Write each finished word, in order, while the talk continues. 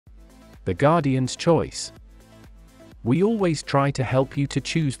The Guardian's Choice. We always try to help you to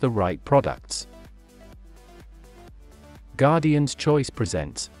choose the right products. Guardian's Choice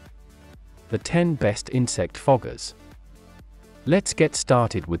presents the 10 best insect foggers. Let's get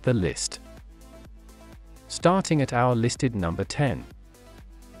started with the list. Starting at our listed number 10.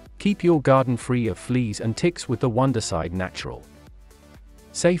 Keep your garden free of fleas and ticks with the 𝒍𝒐𝒗𝒆 Natural.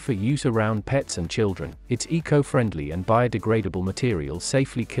 Safe for use around pets and children, its eco-friendly and biodegradable materials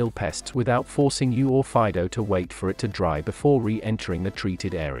safely kill pests without forcing you or Fido to wait for it to dry before re-entering the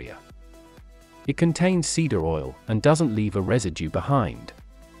treated area. It contains cedar oil and doesn't leave a residue behind.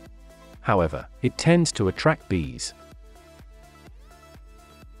 However, it tends to attract bees.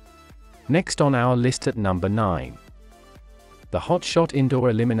 Next on our list at number 9. The Hot Shot Indoor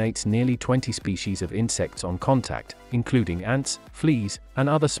eliminates nearly 20 species of insects on contact, including ants, fleas, and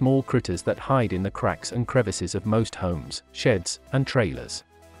other small critters that hide in the cracks and crevices of most homes, sheds, and trailers.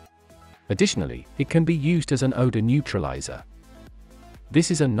 Additionally, it can be used as an odor neutralizer.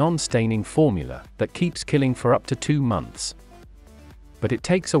 This is a non-staining formula that keeps killing for up to 2 months. But it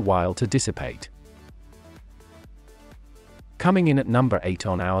takes a while to dissipate. Coming in at number 8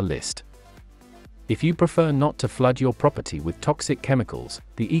 on our list. If you prefer not to flood your property with toxic chemicals,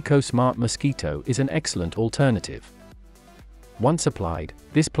 the EcoSmart Mosquito is an excellent alternative. Once applied,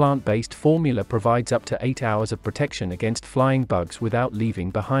 this plant-based formula provides up to 8 hours of protection against flying bugs without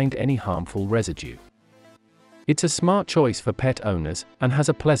leaving behind any harmful residue. It's a smart choice for pet owners and has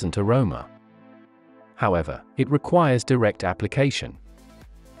a pleasant aroma. However, it requires direct application.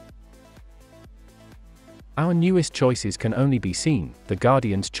 Our newest choices can only be seen, the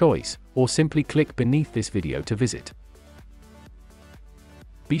Guardian's Choice, or simply click beneath this video to visit.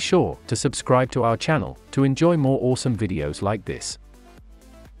 Be sure to subscribe to our channel to enjoy more awesome videos like this.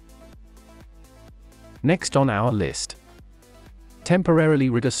 Next on our list. Temporarily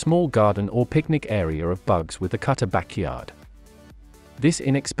rid a small garden or picnic area of bugs with the Cutter Backyard. This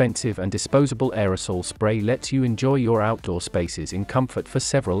inexpensive and disposable aerosol spray lets you enjoy your outdoor spaces in comfort for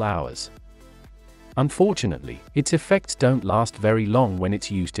several hours. Unfortunately, its effects don't last very long when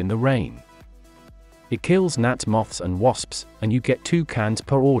it's used in the rain. It kills gnats, moths, and wasps, and you get 2 cans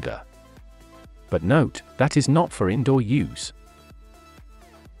per order. But note, that is not for indoor use.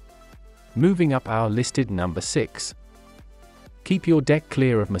 Moving up our listed number 6. Keep your deck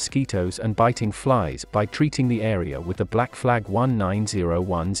clear of mosquitoes and biting flies by treating the area with the Black Flag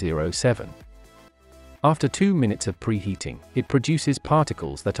 190107. After 2 minutes of preheating, it produces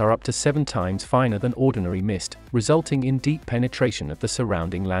particles that are up to 7 times finer than ordinary mist, resulting in deep penetration of the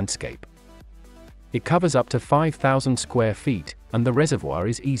surrounding landscape. It covers up to 5,000 square feet, and the reservoir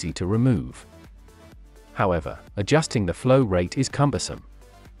is easy to remove. However, adjusting the flow rate is cumbersome.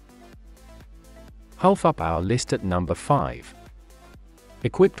 Half up our list at number 5.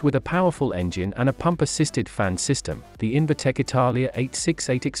 Equipped with a powerful engine and a pump-assisted fan system, the Invatech Italia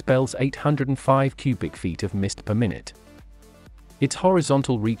 868 expels 805 cubic feet of mist per minute. Its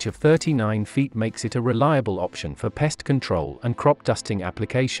horizontal reach of 39 feet makes it a reliable option for pest control and crop dusting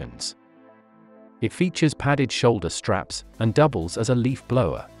applications. It features padded shoulder straps and doubles as a leaf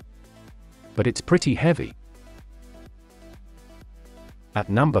blower. But it's pretty heavy. At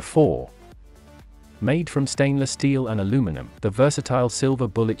number 4. Made from stainless steel and aluminum, the versatile silver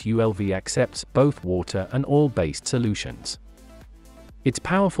bullet ULV accepts both water and oil-based solutions. Its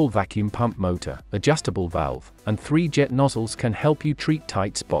powerful vacuum pump motor, adjustable valve, and 3 jet nozzles can help you treat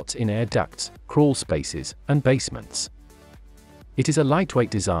tight spots in air ducts, crawl spaces, and basements. It is a lightweight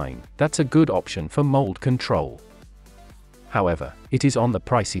design that's a good option for mold control. However, it is on the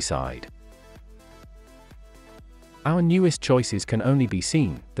pricey side. Our newest choices can only be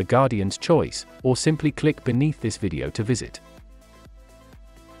seen, the Guardian's Choice, or simply click beneath this video to visit.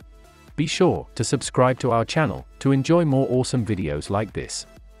 Be sure to subscribe to our channel to enjoy more awesome videos like this.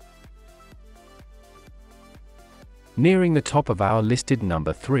 Nearing the top of our listed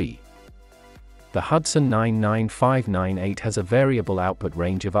number 3. The Hudson 99598 has a variable output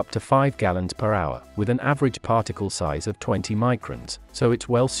range of up to 5 gallons per hour, with an average particle size of 20 microns, so it's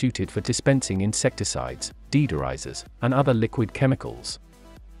well suited for dispensing insecticides, deodorizers, and other liquid chemicals.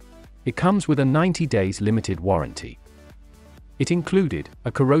 It comes with a 90 days limited warranty. It included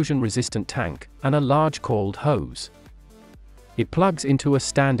a corrosion-resistant tank and a large coiled hose. It plugs into a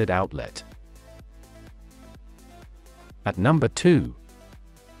standard outlet. At number 2.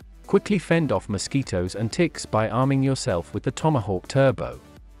 Quickly fend off mosquitoes and ticks by arming yourself with the Tomahawk Turbo.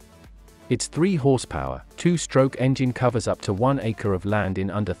 Its 3 horsepower, 2-stroke engine covers up to 1 acre of land in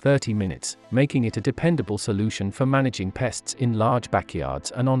under 30 minutes, making it a dependable solution for managing pests in large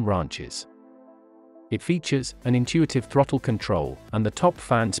backyards and on ranches. It features an intuitive throttle control and the top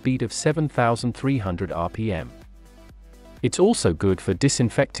fan speed of 7,300 RPM. It's also good for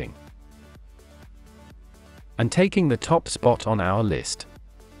disinfecting. And taking the top spot on our list.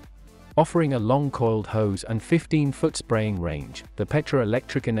 Offering a long coiled hose and 15-foot spraying range, the Petra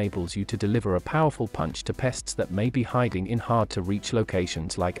Electric enables you to deliver a powerful punch to pests that may be hiding in hard-to-reach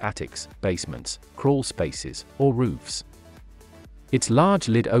locations like attics, basements, crawl spaces, or roofs. Its large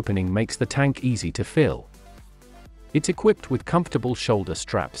lid opening makes the tank easy to fill. It's equipped with comfortable shoulder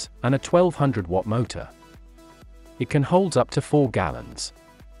straps and a 1200-watt motor. It can hold up to 4 gallons.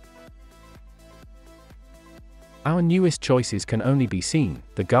 Our newest choices can only be seen,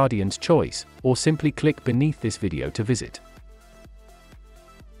 the Guardian's Choice, or simply click beneath this video to visit.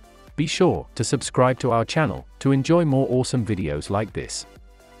 Be sure to subscribe to our channel to enjoy more awesome videos like this.